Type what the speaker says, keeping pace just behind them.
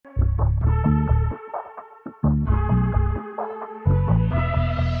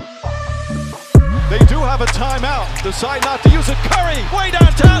have a timeout. Decide not to use it. Curry, way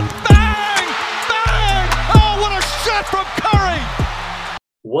downtown. Bang! Bang! Oh, what a shot from Curry!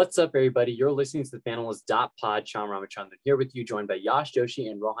 What's up, everybody? You're listening to the Fanalist.pod. Shyam Ramachandran here with you, joined by Yash, Joshi,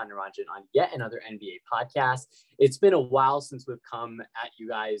 and Rohan on yet another NBA podcast. It's been a while since we've come at you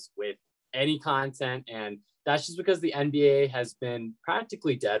guys with any content, and that's just because the NBA has been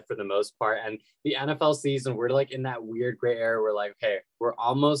practically dead for the most part. And the NFL season, we're like in that weird gray area. We're like, okay, we're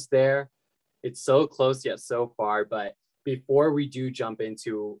almost there. It's so close yet so far. But before we do jump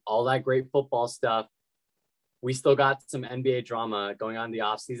into all that great football stuff, we still got some NBA drama going on in the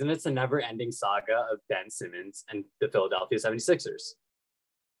offseason. It's a never-ending saga of Ben Simmons and the Philadelphia 76ers.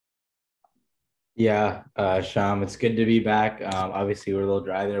 Yeah, Shyam, it's good to be back. Obviously, we're a little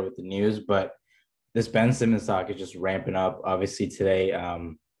dry there with the news, but this Ben Simmons talk is just ramping up. Obviously, today,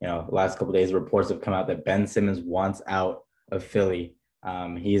 the last couple of days, reports have come out that Ben Simmons wants out of Philly.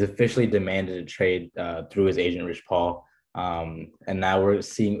 He's officially demanded a trade through his agent, Rich Paul. And now we're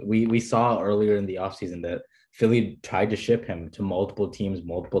seeing, we saw earlier in the offseason that Philly tried to ship him to multiple teams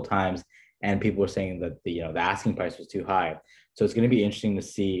multiple times, and people were saying that the asking price was too high. So it's going to be interesting to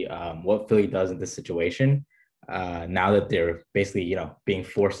see what Philly does in this situation now that they're basically being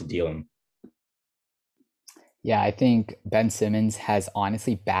forced to deal him. Yeah, I think Ben Simmons has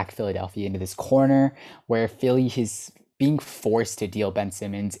honestly backed Philadelphia into this corner where Philly is being forced to deal Ben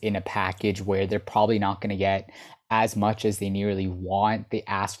Simmons in a package where they're probably not going to get as much as they nearly want. They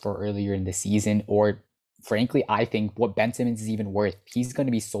asked for earlier in the season, or frankly, I think what Ben Simmons is even worth. He's going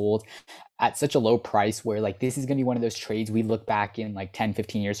to be sold at such a low price where this is going to be one of those trades we look back in 10,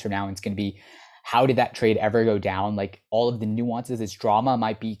 15 years from now, and it's going to be, how did that trade ever go down? All of the nuances, its drama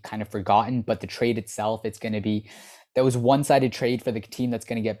might be kind of forgotten, but the trade itself, it's going to be, that was one-sided trade for the team that's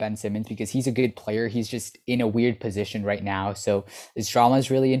going to get Ben Simmons because he's a good player. He's just in a weird position right now. So this drama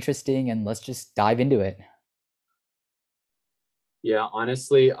is really interesting, and let's just dive into it. Yeah,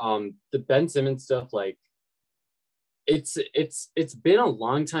 honestly, the Ben Simmons stuff, it's been a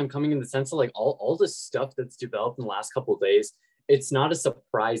long time coming in the sense of all the stuff that's developed in the last couple of days. It's not a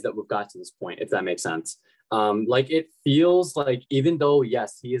surprise that we've got to this point, if that makes sense. It feels like, even though,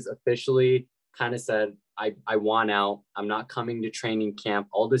 yes, he has officially kind of said, I want out, I'm not coming to training camp,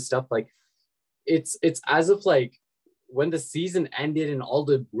 all this stuff, it's as if when the season ended and all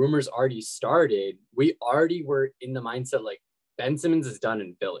the rumors already started, we already were in the mindset Ben Simmons is done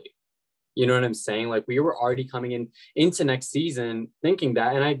in Philly. You know what I'm saying? We were already coming into next season thinking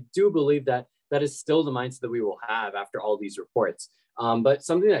that, and I do believe that that is still the mindset that we will have after all these reports. But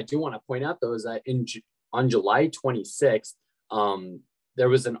something that I do want to point out, though, is that on July 26th, there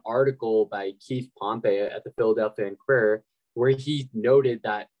was an article by Keith Pompey at the Philadelphia Inquirer where he noted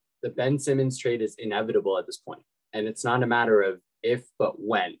that the Ben Simmons trade is inevitable at this point, and it's not a matter of if, but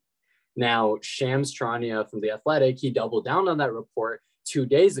when. Now, Shams Charania from The Athletic, he doubled down on that report 2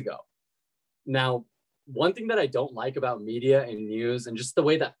 days ago. Now, one thing that I don't like about media and news and just the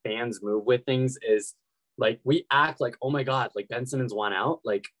way that fans move with things is we act oh my God, Ben Simmons won out.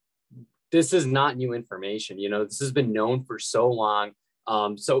 This is not new information. This has been known for so long.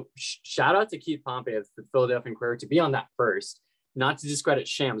 So shout out to Keith Pompey of the Philadelphia Inquirer to be on that first, not to discredit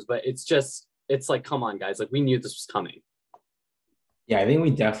Shams, but it's come on, guys, we knew this was coming. Yeah, I think we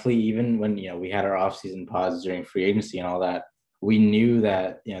definitely, even when, we had our offseason pause during free agency and all that, we knew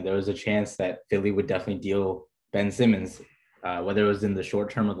that, there was a chance that Philly would definitely deal Ben Simmons, whether it was in the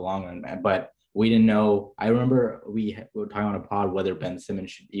short term or the long run. But we didn't know. I remember we were talking on a pod whether Ben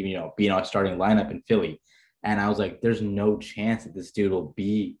Simmons should even, be in our starting lineup in Philly. And I was like, there's no chance that this dude will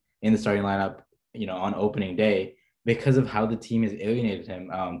be in the starting lineup, on opening day because of how the team has alienated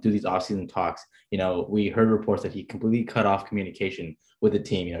him through these offseason talks. We heard reports that he completely cut off communication with the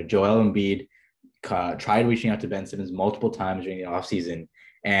team. Joel Embiid tried reaching out to Ben Simmons multiple times during the offseason,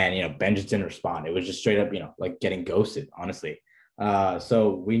 and Ben just didn't respond. It was just straight up getting ghosted, honestly.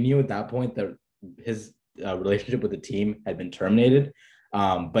 So we knew at that point that his relationship with the team had been terminated,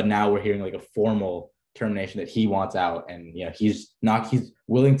 but now we're hearing a formal termination that he wants out, and he's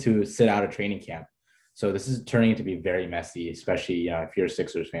willing to sit out of training camp. So this is turning to be very messy, especially if you're a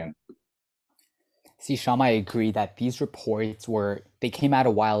Sixers fan. See, Shyam, I agree that these reports they came out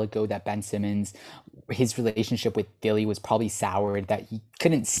a while ago that Ben Simmons, his relationship with Philly was probably soured, that he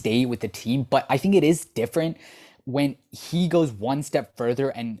couldn't stay with the team. But I think it is different when he goes one step further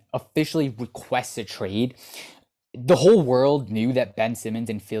and officially requests a trade. The whole world knew that Ben Simmons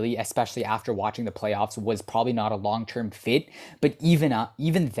in Philly, especially after watching the playoffs, was probably not a long-term fit. But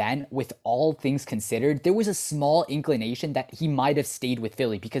even then, with all things considered, there was a small inclination that he might have stayed with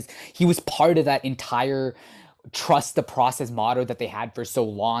Philly because he was part of that entire trust the process motto that they had for so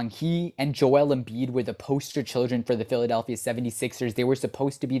long. He and Joel Embiid were the poster children for the Philadelphia 76ers. They were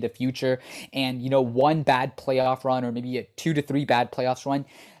supposed to be the future. And, one bad playoff run, or maybe a 2 to 3 bad playoffs run,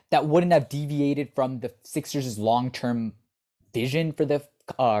 that wouldn't have deviated from the Sixers' long-term vision for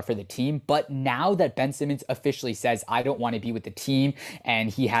the team. But now that Ben Simmons officially says, I don't want to be with the team, and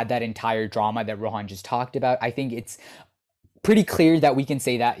he had that entire drama that Rohan just talked about, I think it's pretty clear that we can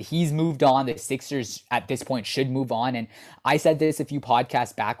say that he's moved on. The Sixers at this point should move on. And I said this a few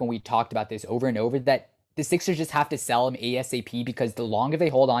podcasts back when we talked about this over and over, that the Sixers just have to sell him ASAP, because the longer they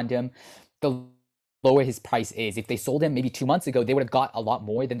hold on to him, the lower his price is. If they sold him maybe 2 months ago, they would have got a lot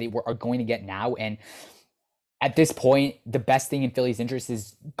more than they are going to get now. And at this point, the best thing in Philly's interest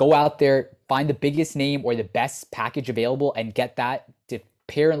is go out there, find the biggest name or the best package available, and get that to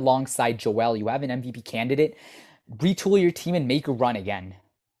pair alongside Joel. You have an MVP candidate. Retool your team and make a run again.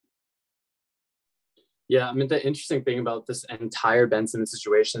 Yeah, I mean, the interesting thing about this entire Ben Simmons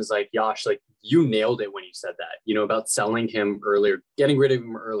situation is, like, Yash, like, you nailed it when you said that, about selling him earlier, getting rid of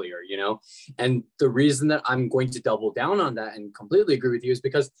him earlier, and the reason that I'm going to double down on that and completely agree with you is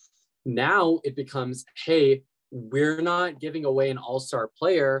because now it becomes, hey, we're not giving away an all-star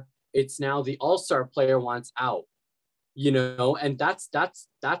player. It's now the all-star player wants out. And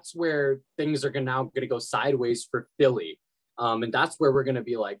that's where things are now going to go sideways for Philly. And that's where we're going to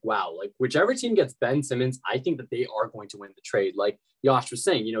be like, wow, like whichever team gets Ben Simmons, I think that they are going to win the trade. Like Yash was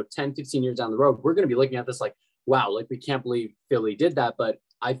saying, 10, 15 years down the road, we're going to be looking at this like, wow, like we can't believe Philly did that. But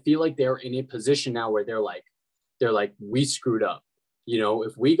I feel like they're in a position now where they're like, we screwed up.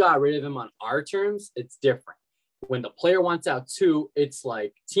 If we got rid of him on our terms, it's different. When the player wants out too, it's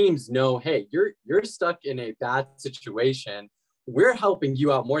like teams know, hey, you're stuck in a bad situation. We're helping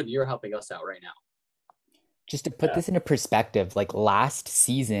you out more than you're helping us out right now. Just to put this into perspective, like last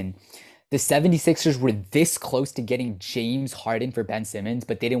season, the 76ers were this close to getting James Harden for Ben Simmons,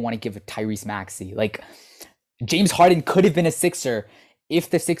 but they didn't want to give Tyrese Maxey. Like, James Harden could have been a Sixer if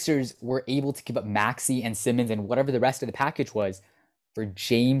the Sixers were able to give up Maxey and Simmons and whatever the rest of the package was for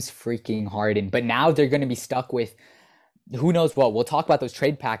James freaking Harden. But now they're going to be stuck with who knows what. We'll talk about those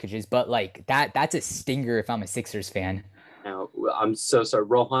trade packages, but like that's a stinger if I'm a Sixers fan. Now, I'm so sorry,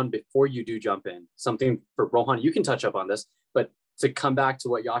 Rohan, before you do jump in, something for Rohan, you can touch up on this, but to come back to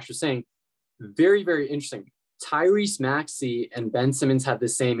what Yash was saying, very, very interesting. Tyrese Maxey and Ben Simmons have the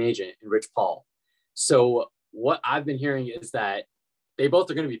same agent in Rich Paul. So what I've been hearing is that they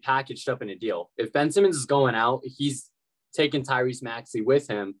both are going to be packaged up in a deal. If Ben Simmons is going out, he's taking Tyrese Maxey with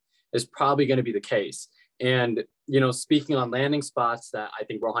him, is probably going to be the case. And, speaking on landing spots, that I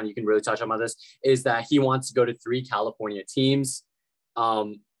think, Rohan, you can really touch on this, is that he wants to go to 3 California teams.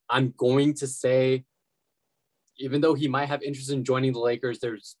 I'm going to say, even though he might have interest in joining the Lakers,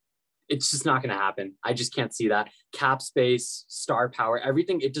 it's just not going to happen. I just can't see that. Cap space, star power,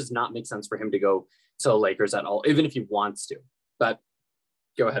 everything, it does not make sense for him to go to the Lakers at all, even if he wants to. But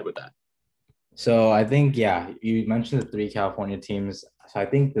go ahead with that. So I think, you mentioned the 3 California teams. So I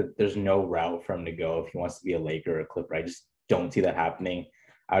think that there's no route for him to go if he wants to be a Laker or a Clipper. I just don't see that happening.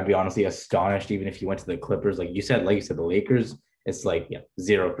 I would be honestly astonished even if he went to the Clippers. Like you said, the Lakers, it's like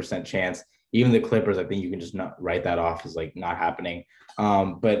 0% chance. Even the Clippers, I think you can just not write that off as like not happening.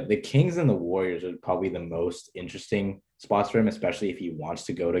 But the Kings and the Warriors are probably the most interesting spots for him, especially if he wants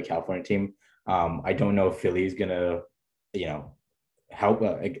to go to a California team. I don't know if Philly's gonna, help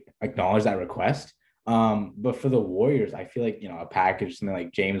acknowledge that request. But for the Warriors, I feel like, a package, something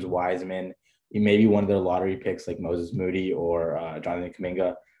like James Wiseman, maybe one of their lottery picks like Moses Moody or Jonathan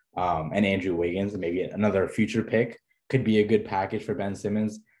Kuminga, and Andrew Wiggins, maybe another future pick could be a good package for Ben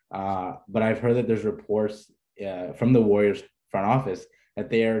Simmons. But I've heard that there's reports from the Warriors front office that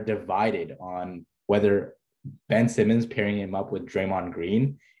they are divided on whether Ben Simmons pairing him up with Draymond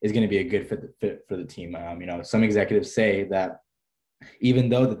Green is going to be a good fit for the team. Some executives say that even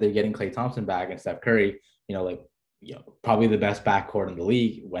though that they're getting Klay Thompson back and Steph Curry, probably the best backcourt in the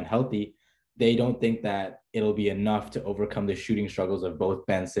league when healthy, they don't think that it'll be enough to overcome the shooting struggles of both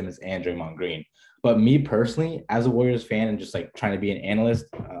Ben Simmons and Draymond Green. But me personally, as a Warriors fan and just like trying to be an analyst,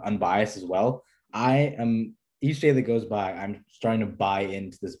 unbiased as well, I am, each day that goes by, I'm starting to buy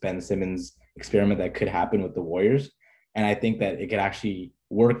into this Ben Simmons experiment that could happen with the Warriors. And I think that it could actually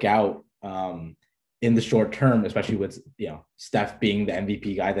work out in the short term, especially with, Steph being the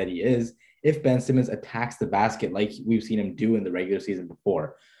MVP guy that he is, if Ben Simmons attacks the basket like we've seen him do in the regular season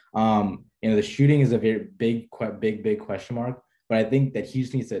before. The shooting is a very big question mark, but I think that he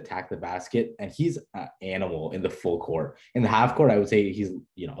just needs to attack the basket, and he's an animal in the full court. In the half court, I would say he's,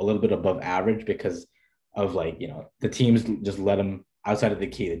 a little bit above average because of the teams just let him outside of the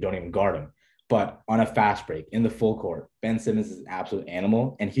key. They don't even guard him. But on a fast break in the full court, Ben Simmons is an absolute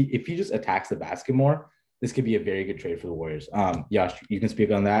animal. And if he just attacks the basket more, this could be a very good trade for the Warriors. Yash, you can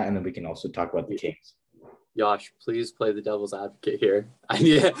speak on that, and then we can also talk about the Kings. Yash, please play the devil's advocate here. I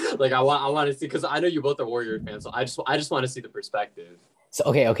want to see, because I know you both are Warrior fans, so I just want to see the perspective. So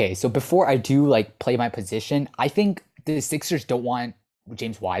okay. So before I do like play my position, I think the Sixers don't want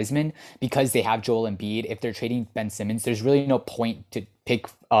James Wiseman because they have Joel Embiid. If they're trading Ben Simmons, there's really no point to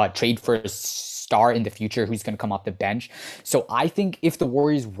trade for a star in the future who's going to come off the bench. So I think if the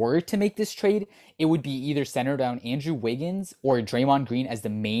Warriors were to make this trade, it would be either centered around Andrew Wiggins or Draymond Green as the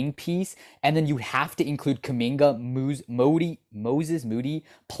main piece, and then you have to include Kuminga, Moses Moody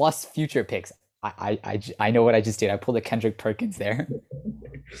plus future picks. I know what I just did. I pulled a Kendrick Perkins there.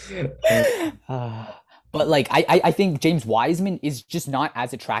 But like I think James Wiseman is just not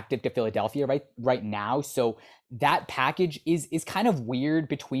as attractive to Philadelphia right now. So that package is kind of weird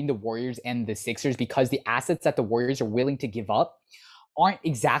between the Warriors and the Sixers because the assets that the Warriors are willing to give up aren't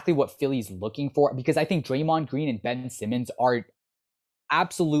exactly what Philly's looking for. Because I think Draymond Green and Ben Simmons are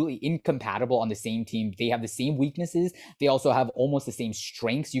absolutely incompatible on the same team. They have the same weaknesses. They also have almost the same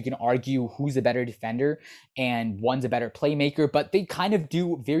strengths. You can argue who's a better defender and one's a better playmaker, but they kind of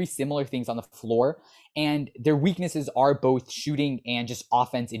do very similar things on the floor. And their weaknesses are both shooting and just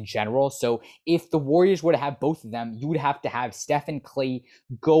offense in general. So if the Warriors were to have both of them, you would have to have Steph and Klay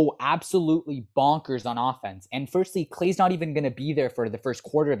go absolutely bonkers on offense. And firstly, Klay's not even going to be there for the first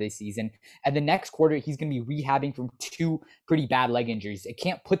quarter of the season. And the next quarter, he's going to be rehabbing from 2 pretty bad leg injuries. It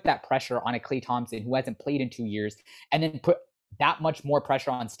can't put that pressure on a Klay Thompson who hasn't played in 2 years, and then put that much more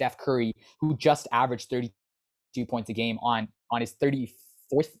pressure on Steph Curry, who just averaged 32 points a game on his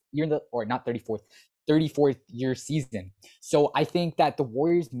 34th year, or not 34th year season. So I think that the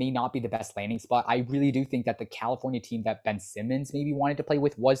Warriors may not be the best landing spot. I really do think that the California team that Ben Simmons maybe wanted to play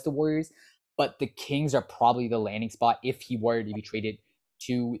with was the Warriors, but the Kings are probably the landing spot if he were to be traded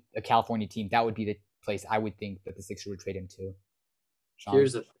to a California team. That would be the place I would think that the Sixers would trade him to. Shyam?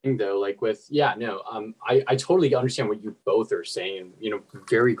 Here's the thing, though, I totally understand what you both are saying.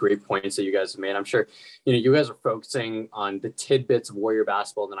 Very great points that you guys have made. I'm sure, you guys are focusing on the tidbits of Warrior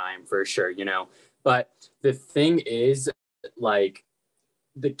basketball than I am, for sure, But the thing is, like,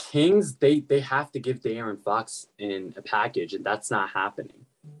 the Kings, they have to give De'Aaron Fox in a package, and that's not happening.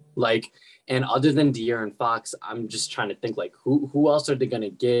 Like, and other than De'Aaron Fox, I'm just trying to think, like, who else are they going to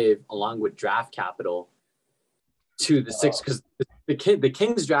give along with draft capital to the Sixers? Because the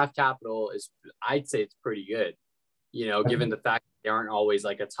Kings draft capital is, I'd say it's pretty good, given the fact that they aren't always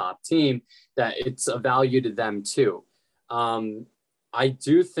like a top team, that it's a value to them too. I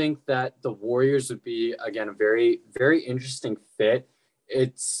do think that the Warriors would be, again, a very, very interesting fit.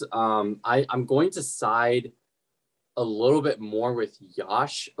 It's I'm going to side a little bit more with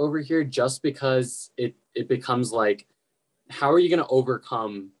Yash over here, just because it becomes like, how are you going to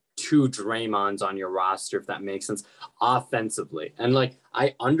overcome 2 Draymonds on your roster, if that makes sense, offensively? And like,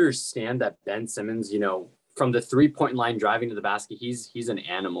 I understand that Ben Simmons, from the 3-point line driving to the basket, he's an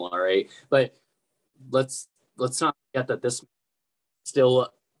animal, all right. But let's not forget that this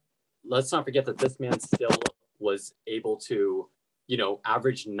man still was able to,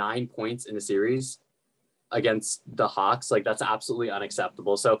 average 9 points in a series against the Hawks. Like, that's absolutely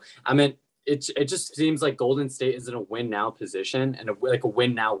unacceptable. So, I mean, it just seems like Golden State is in a win now position and a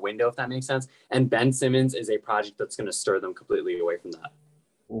win now window, if that makes sense. And Ben Simmons is a project that's going to stir them completely away from that.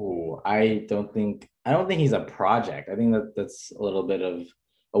 Ooh, I don't think he's a project. I think that's a little bit of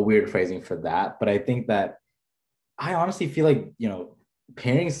a weird phrasing for that. But I think that I honestly feel like,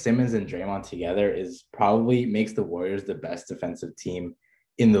 pairing Simmons and Draymond together is probably makes the Warriors the best defensive team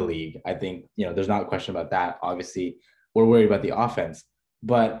in the league. I think, there's not a question about that. Obviously, we're worried about the offense.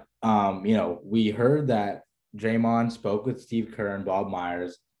 But, we heard that Draymond spoke with Steve Kerr and Bob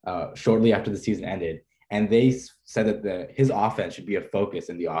Myers shortly after the season ended, and they said that his offense should be a focus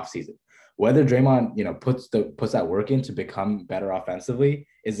in the offseason. Whether Draymond, puts that work in to become better offensively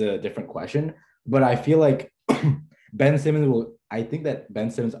is a different question. But I feel like I think that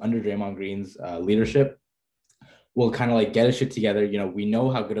Ben Simmons under Draymond Green's leadership will kind of like get his shit together. We know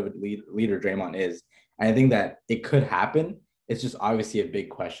how good of a leader Draymond is. And I think that it could happen. It's just obviously a big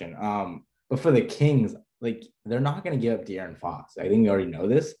question. But for the Kings, like, they're not going to give up De'Aaron Fox. I think we already know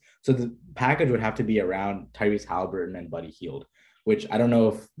this. So the package would have to be around Tyrese Halliburton and Buddy Hield, which I don't know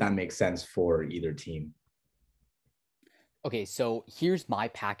if that makes sense for either team. Okay, so here's my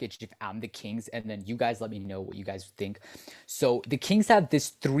package if I'm the Kings, and then you guys let me know what you guys think. So the Kings have this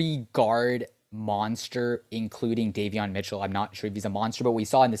 3 guard monster, including Davion Mitchell. I'm not sure if he's a monster, but we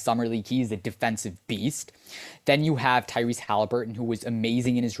saw in the Summer League, he's a defensive beast. Then you have Tyrese Halliburton, who was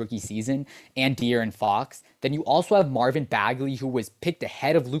amazing in his rookie season, and De'Aaron Fox. Then you also have Marvin Bagley, who was picked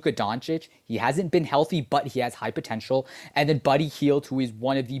ahead of Luka Doncic. He hasn't been healthy, but he has high potential. And then Buddy Hield, who is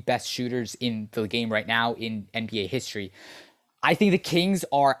one of the best shooters in the game right now in NBA history. I think the Kings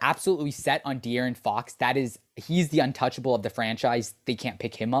are absolutely set on De'Aaron Fox. He's the untouchable of the franchise. They can't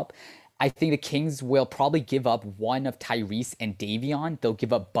pick him up. I think the Kings will probably give up one of Tyrese and Davion. They'll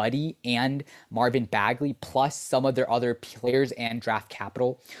give up Buddy and Marvin Bagley, plus some of their other players and draft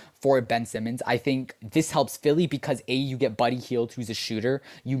capital for Ben Simmons. I think this helps Philly because you get Buddy Hield, who's a shooter.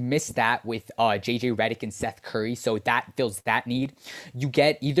 You miss that with JJ Redick and Seth Curry, so that fills that need. You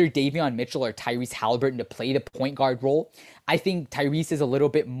get either Davion Mitchell or Tyrese Halliburton to play the point guard role. I think Tyrese is a little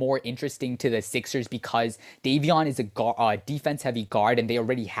bit more interesting to the Sixers because Davion is a defense-heavy guard, and they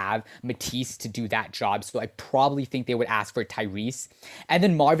already have Matisse to do that job. So I probably think they would ask for Tyrese. And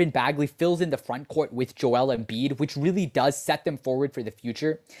then Marvin Bagley fills in the front court with Joel Embiid, which really does set them forward for the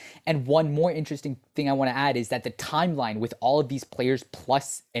future. And one more interesting thing I want to add is that the timeline with all of these players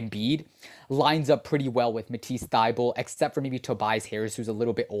plus Embiid lines up pretty well with Matisse Thybulle, except for maybe Tobias Harris, who's a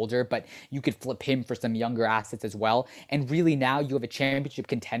little bit older, but you could flip him for some younger assets as well. And really now you have a championship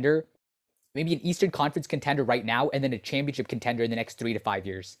contender, maybe an Eastern Conference contender right now, and then a championship contender in the next 3 to 5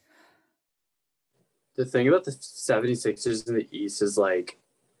 years. The thing about the 76ers in the East is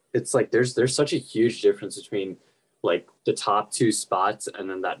it's like there's such a huge difference between like the top two spots and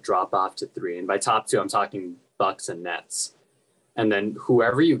then that drop off to 3. And by top two, I'm talking Bucks and Nets. And then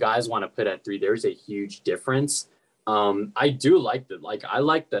whoever you guys want to put at 3, there's a huge difference. I do like I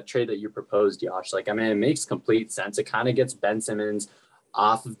like that trade that you proposed, Yash. Like, I mean, it makes complete sense. It kind of gets Ben Simmons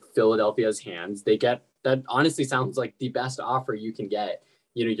off of Philadelphia's hands. That honestly sounds like the best offer you can get.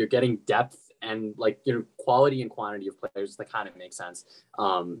 You know, you're getting depth and quality and quantity of players that kind of makes sense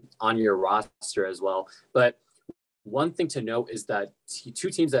on your roster as well. But one thing to note is that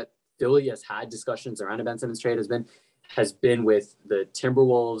two teams that Philly has had discussions around a Ben Simmons trade has been with the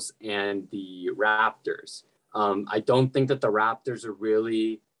Timberwolves and the Raptors. I don't think that the Raptors are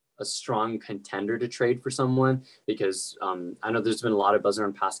really a strong contender to trade for someone because I know there's been a lot of buzz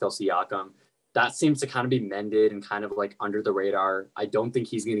around Pascal Siakam. That seems to kind of be mended and kind of like under the radar. I don't think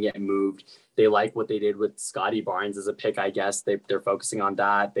he's going to get moved. They like what they did with Scotty Barnes as a pick, I guess. They're focusing on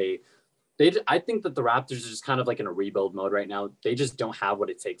that. I think that the Raptors are just kind of like in a rebuild mode right now. They just don't have what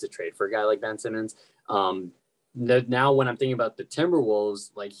it takes to trade for a guy like Ben Simmons. Now when I'm thinking about the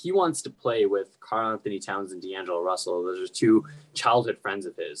Timberwolves, like he wants to play with Karl Anthony Towns and D'Angelo Russell. Those are two childhood friends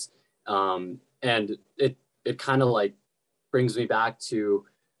of his. And it kind of like brings me back to,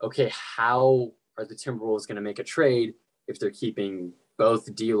 okay, how are the Timberwolves going to make a trade if they're keeping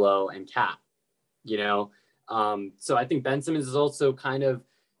both D'Lo and Cat, So I think Ben Simmons is also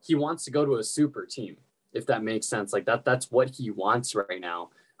he wants to go to a super team, if that makes sense. Like that's what he wants right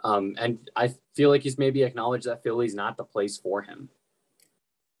now. And I feel like he's maybe acknowledged that Philly's not the place for him.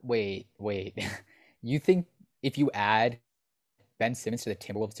 Wait. You think if you add Ben Simmons to the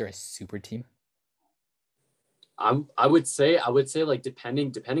Timberwolves, they're a super team? I would say like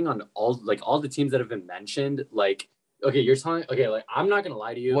depending on all the teams that have been mentioned, like, okay, you're telling, okay, like I'm not gonna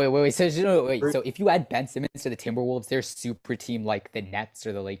lie to you. Wait. So if you add Ben Simmons to the Timberwolves, they're a super team like the Nets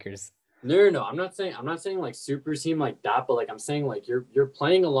or the Lakers. No. I'm not saying like super team like that, but like I'm saying like you're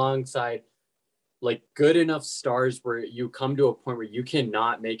playing alongside like good enough stars where you come to a point where you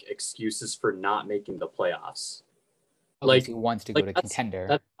cannot make excuses for not making the playoffs. Okay, like so he wants to go to contender.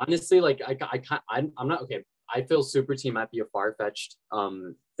 That's honestly, like I'm not okay. I feel super team might be a far-fetched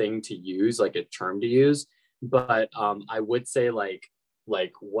thing to use, like a term to use, but I would say like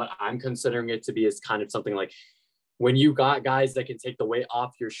what I'm considering it to be is kind of something like when you got guys that can take the weight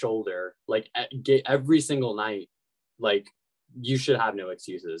off your shoulder, like every single night, like you should have no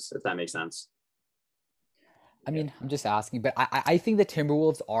excuses, if that makes sense. I mean, I'm just asking, but I think the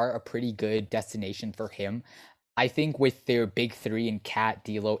Timberwolves are a pretty good destination for him. I think with their big 3 in Cat,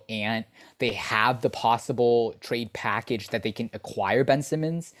 D'Lo, Ant, they have the possible trade package that they can acquire Ben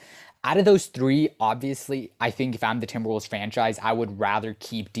Simmons. Out of those 3, obviously, I think if I'm the Timberwolves franchise, I would rather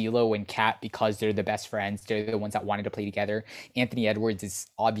keep D'Lo and Cat because they're the best friends. They're the ones that wanted to play together. Anthony Edwards is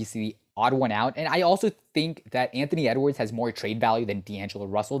obviously the odd one out. And I also think that Anthony Edwards has more trade value than D'Angelo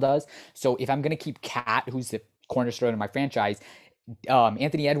Russell does. So if I'm going to keep Cat, who's the cornerstone of my franchise,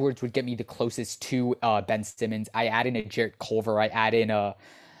 Anthony Edwards would get me the closest to Ben Simmons. I add in a Jarrett Culver. I add in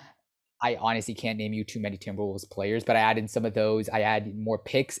I honestly can't name you too many Timberwolves players, but I add in some of those. I add more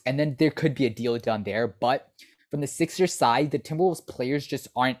picks, and then there could be a deal done there. But from the Sixers side, the Timberwolves players just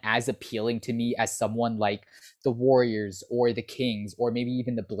aren't as appealing to me as someone like the Warriors or the Kings or maybe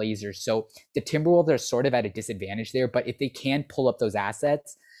even the Blazers. So the Timberwolves are sort of at a disadvantage there, but if they can pull up those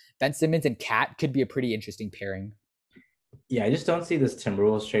assets, Ben Simmons and Cat could be a pretty interesting pairing. Yeah, I just don't see this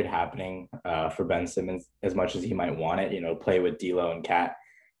Timberwolves trade happening for Ben Simmons as much as he might want it, play with D'Lo and Cat.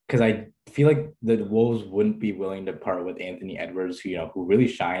 Because I feel like the Wolves wouldn't be willing to part with Anthony Edwards, who really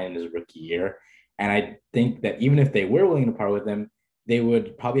shined in his rookie year. And I think that even if they were willing to part with him, they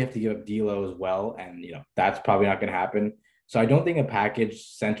would probably have to give up D'Lo as well. And, that's probably not going to happen. So I don't think a package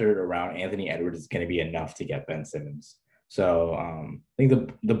centered around Anthony Edwards is going to be enough to get Ben Simmons. So I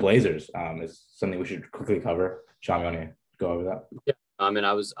think the Blazers is something we should quickly cover. Shyam, you want to go over that? Yeah. And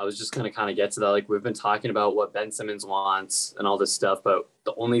I was just going to kind of get to that. Like, we've been talking about what Ben Simmons wants and all this stuff, but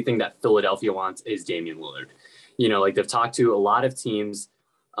the only thing that Philadelphia wants is Damian Lillard. Like, they've talked to a lot of teams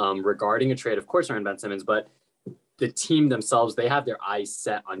regarding a trade, of course, around Ben Simmons, but the team themselves, they have their eyes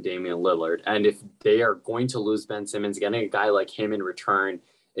set on Damian Lillard. And if they are going to lose Ben Simmons, getting a guy like him in return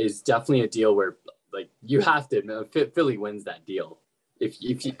is definitely a deal where, like, you have to admit, Philly wins that deal.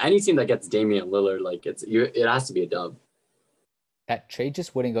 If any team that gets Damian Lillard, like, it has to be a dub. That trade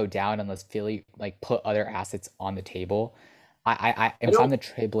just wouldn't go down unless Philly like put other assets on the table. If I'm the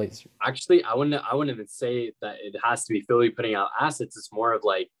Trailblazers, actually, I wouldn't even say that it has to be Philly putting out assets. It's more of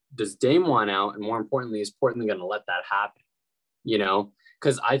like, does Dame want out, and more importantly, is Portland going to let that happen?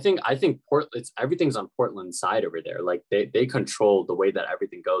 Because I think everything's on Portland's side over there. Like, they control the way that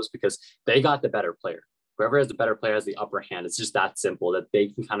everything goes because they got the better player. Whoever has the better player has the upper hand. It's just that simple that they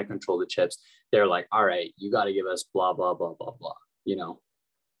can kind of control the chips. They're like, all right, you got to give us blah blah blah blah blah.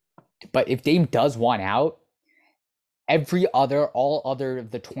 But if Dame does want out, all other of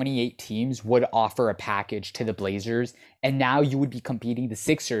the 28 teams would offer a package to the Blazers, and now you would be competing. The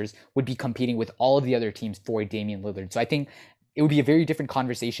Sixers would be competing with all of the other teams for Damian Lillard. So I think it would be a very different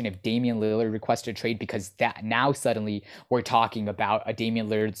conversation if Damian Lillard requested a trade, because that now suddenly we're talking about a Damian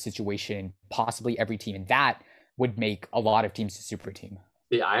Lillard situation in possibly every team, and that would make a lot of teams a super team.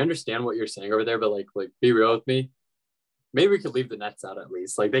 Yeah, I understand what you're saying over there, but like be real with me. Maybe we could leave the Nets out at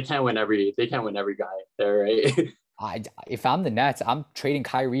least. Like, they can't win every guy there, right? If I'm the Nets, I'm trading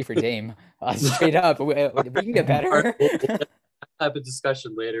Kyrie for Dame. Straight up, we can get better. We'll have a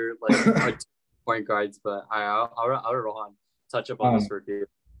discussion later, like point guards. But I'll Rohan touch up on this for you.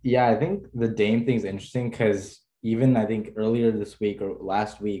 Yeah, I think the Dame thing is interesting because even I think earlier this week or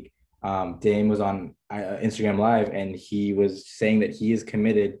last week, Dame was on Instagram Live and he was saying that he is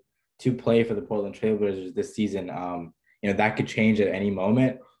committed to play for the Portland Trailblazers this season. That could change at any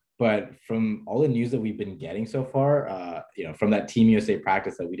moment. But from all the news that we've been getting so far, from that Team USA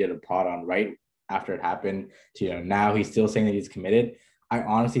practice that we did a pod on right after it happened to, now he's still saying that he's committed. I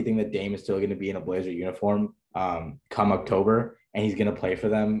honestly think that Dame is still going to be in a Blazer uniform come October, and he's going to play for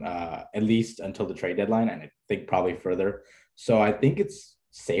them at least until the trade deadline, and I think probably further. So I think it's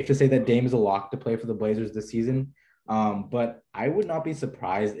safe to say that Dame is a lock to play for the Blazers this season. But I would not be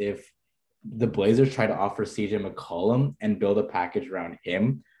surprised if the Blazers try to offer CJ McCollum and build a package around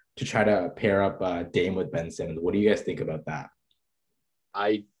him to try to pair up Dame with Ben Simmons. What do you guys think about that?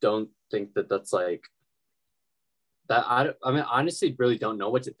 I don't think that's like that. I mean, honestly, really don't know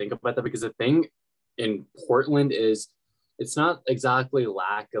what to think about that, because the thing in Portland is it's not exactly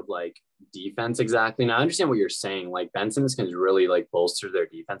lack of like defense exactly. And I understand what you're saying. Like, Ben Simmons can really like bolster their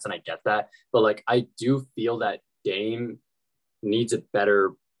defense, and I get that. But like, I do feel that Dame needs a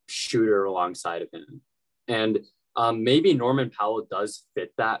better shooter alongside of him. And maybe Norman Powell does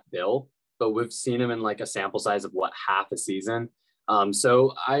fit that bill, but we've seen him in like a sample size of half a season.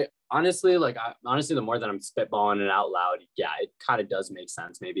 So I honestly, the more that I'm spitballing it out loud, yeah, it kind of does make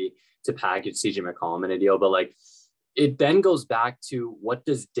sense maybe to package CJ McCollum in a deal, but like, it then goes back to what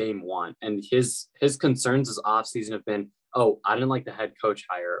does Dame want? And his concerns this offseason have been, oh, I didn't like the head coach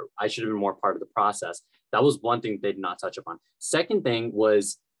hire. I should have been more part of the process. That was one thing they did not touch upon. Second thing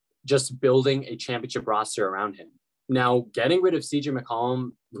was just building a championship roster around him. Now, getting rid of CJ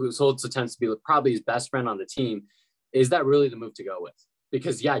McCollum, who also tends to be probably his best friend on the team, is that really the move to go with?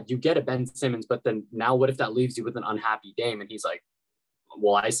 Because, yeah, you get a Ben Simmons, but then now what if that leaves you with an unhappy Dame? And he's like,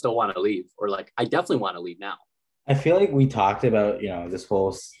 well, I still want to leave. Or like, I definitely want to leave now. I feel like we talked about, this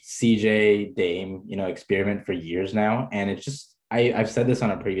whole CJ Dame, experiment for years now. And it's just, I've said this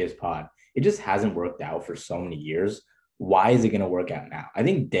on a previous pod. It just hasn't worked out for so many years. Why is it going to work out now? I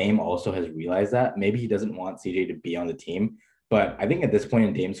think Dame also has realized that. Maybe he doesn't want CJ to be on the team, but I think at this point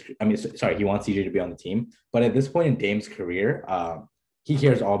in he wants CJ to be on the team. But at this point in Dame's career, he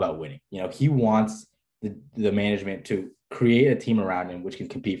cares all about winning. He wants the management to create a team around him which can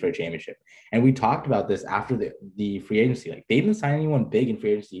compete for a championship. And we talked about this after the free agency. Like, they didn't sign anyone big in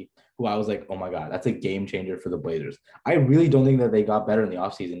free agency who I was like, oh my God, that's a game changer for the Blazers. I really don't think that they got better in the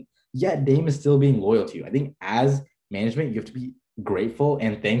offseason, yet Dame is still being loyal to you. I think as management, you have to be grateful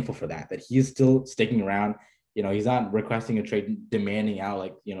and thankful for that he is still sticking around. He's not requesting a trade, demanding out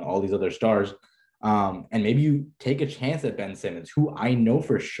like, all these other stars. And maybe you take a chance at Ben Simmons, who I know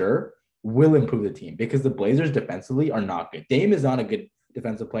for sure will improve the team, because the Blazers defensively are not good. Dame is not a good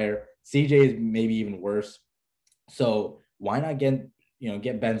defensive player. CJ is maybe even worse. So why not get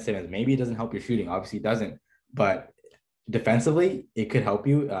Ben Simmons? Maybe it doesn't help your shooting. Obviously it doesn't, but defensively it could help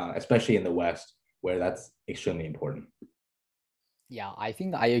you, especially in the West, where that's extremely important. Yeah, I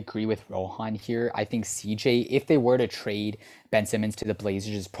think I agree with Rohan here. I think CJ, if they were to trade Ben Simmons to the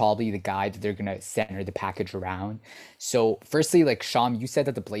Blazers, is probably the guy that they're going to center the package around. So firstly, like Shyam, you said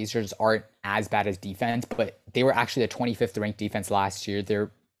that the Blazers aren't as bad as defense, but they were actually the 25th ranked defense last year.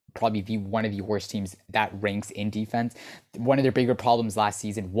 They're probably one of the worst teams that ranks in defense. One of their bigger problems last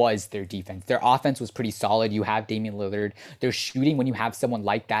season was their defense. Their offense was pretty solid. You have Damian Lillard. Their shooting, when you have someone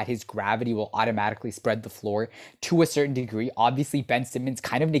like that, his gravity will automatically spread the floor to a certain degree. Obviously, Ben Simmons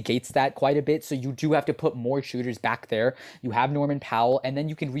kind of negates that quite a bit, so you do have to put more shooters back there. You have Norman Powell, and then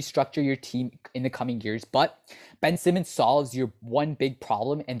you can restructure your team in the coming years. But Ben Simmons solves your one big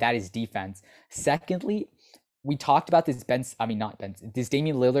problem, and that is defense. Secondly, we talked about this this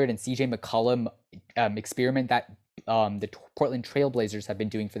Damian Lillard and CJ McCollum experiment that the Portland Trailblazers have been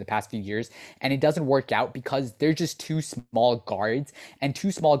doing for the past few years, and it doesn't work out because they're just two small guards, and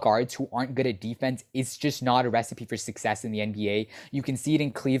two small guards who aren't good at defense is just not a recipe for success in the NBA. You can see it in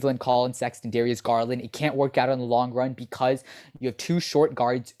Cleveland, Colin Sexton, Darius Garland. It can't work out in the long run because you have two short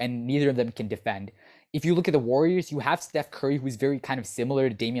guards and neither of them can defend. If you look at the Warriors, you have Steph Curry, who's very kind of similar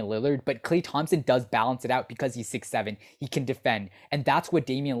to Damian Lillard, but Klay Thompson does balance it out because he's 6'7". He can defend. And that's what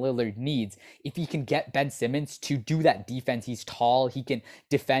Damian Lillard needs. If he can get Ben Simmons to do that defense, he's tall, he can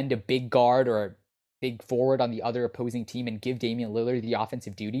defend a big guard or a big forward on the other opposing team and give Damian Lillard the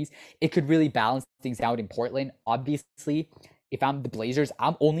offensive duties, it could really balance things out in Portland. Obviously, if I'm the Blazers,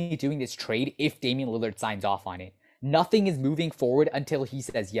 I'm only doing this trade if Damian Lillard signs off on it. Nothing is moving forward until he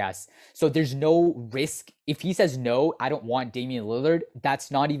says yes. So there's no risk. If he says no, I don't want Damian Lillard, that's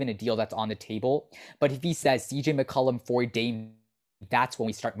not even a deal that's on the table. But if he says CJ McCollum for Dame, that's when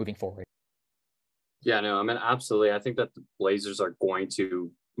we start moving forward. Yeah, no, I mean, absolutely. I think that the Blazers are going to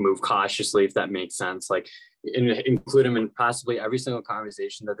move cautiously, if that makes sense. Like, include him in possibly every single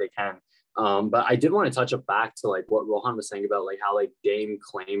conversation that they can. But I did want to touch up back to like what Rohan was saying about like how like Dame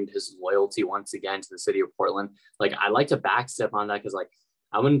claimed his loyalty once again to the city of Portland. Like, I like to backstep on that because like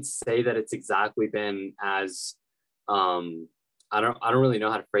I wouldn't say that it's exactly been as I don't really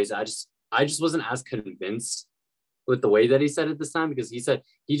know how to phrase it. I just wasn't as convinced with the way that he said it this time, because he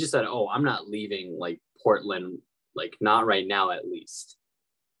just said, "Oh, I'm not leaving like Portland, like not right now at least."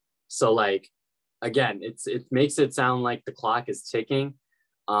 So like again, it makes it sound like the clock is ticking.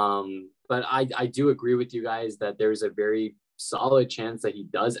 But I do agree with you guys that there's a very solid chance that he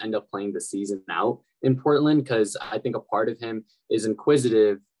does end up playing the season out in Portland, because I think a part of him is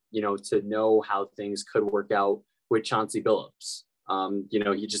inquisitive, to know how things could work out with Chauncey Billups.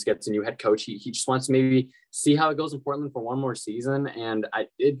 He just gets a new head coach. He just wants to maybe see how it goes in Portland for one more season. And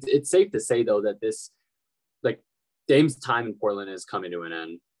it's safe to say though that this, like, Dame's time in Portland is coming to an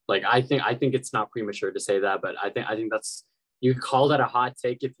end. Like, I think it's not premature to say that, but I think that's, you could call that a hot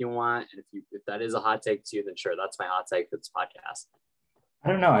take if you want. And if that is a hot take to you, then sure, that's my hot take for this podcast. I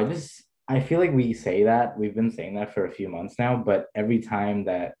don't know. I feel like we say that. We've been saying that for a few months now, but every time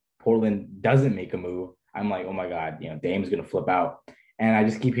that Portland doesn't make a move, I'm like, oh my God, Dame's going to flip out. And I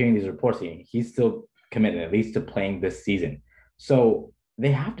just keep hearing these reports saying he's still committed, at least to playing this season. So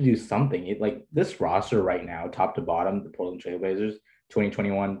they have to do something. Like, this roster right now, top to bottom, the Portland Trailblazers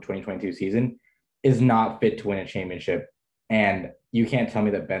 2021-2022 season is not fit to win a championship. And you can't tell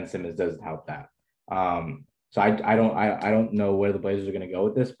me that Ben Simmons doesn't help that. So I don't know where the Blazers are going to go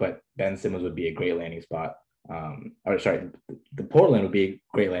with this, but Ben Simmons would be a great landing spot. The Portland would be a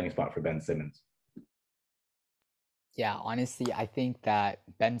great landing spot for Ben Simmons. Yeah, honestly, I think that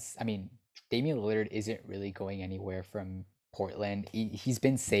Damian Lillard isn't really going anywhere from Portland. He's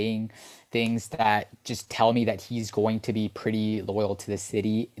been saying things that just tell me that he's going to be pretty loyal to the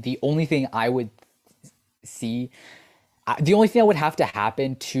city. The only thing I would have to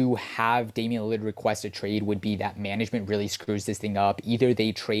happen to have Damian Lillard request a trade would be that management really screws this thing up. Either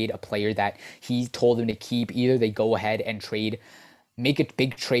they trade a player that he told them to keep, either they go ahead and make a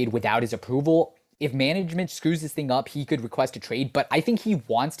big trade without his approval. if management screws this thing up, he could request a trade. But I think he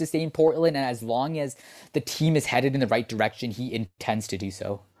wants to stay in Portland, and as long as the team is headed in the right direction, he intends to do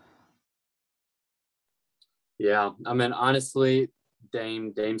so. Yeah, I mean, honestly,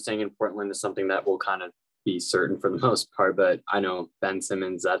 Dame staying in Portland is something that will kind of be certain for the most part. But I know Ben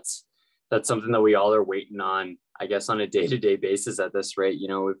Simmons, that's something that we all are waiting on, I guess, on a day-to-day basis at this rate. You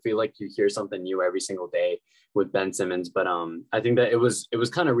know, we feel like you hear something new every single day with Ben Simmons. But I think that it was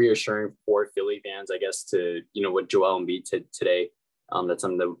kind of reassuring for Philly fans, I guess, to, you know, what Joel Embiid did today. That's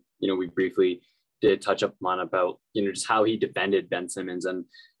something that, you know, we briefly did touch up on about, you know, just how he defended Ben Simmons. And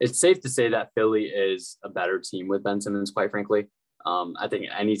it's safe to say that Philly is a better team with Ben Simmons, quite frankly. I think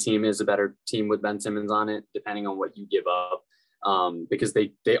any team is a better team with Ben Simmons on it, depending on what you give up, because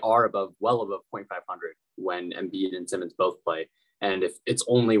they are well above 0.500 when Embiid and Simmons both play. And if it's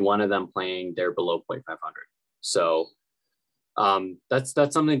only one of them playing, they're below 0.500. So that's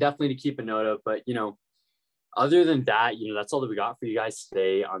something definitely to keep a note of. But, you know, other than that, you know, that's all that we got for you guys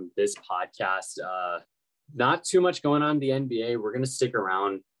today on this podcast. Not too much going on in the NBA. We're going to stick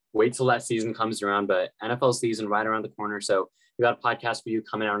around, wait till that season comes around, but NFL season right around the corner. So we got a podcast for you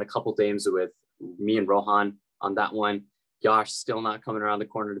coming out in a couple games with me and Rohan on that one. Yash still not coming around the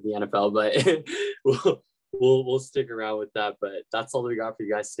corner to the NFL, but we'll stick around with that. But that's all that we got for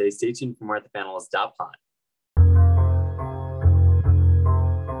you guys today. Stay tuned for more at thepanelist.pod.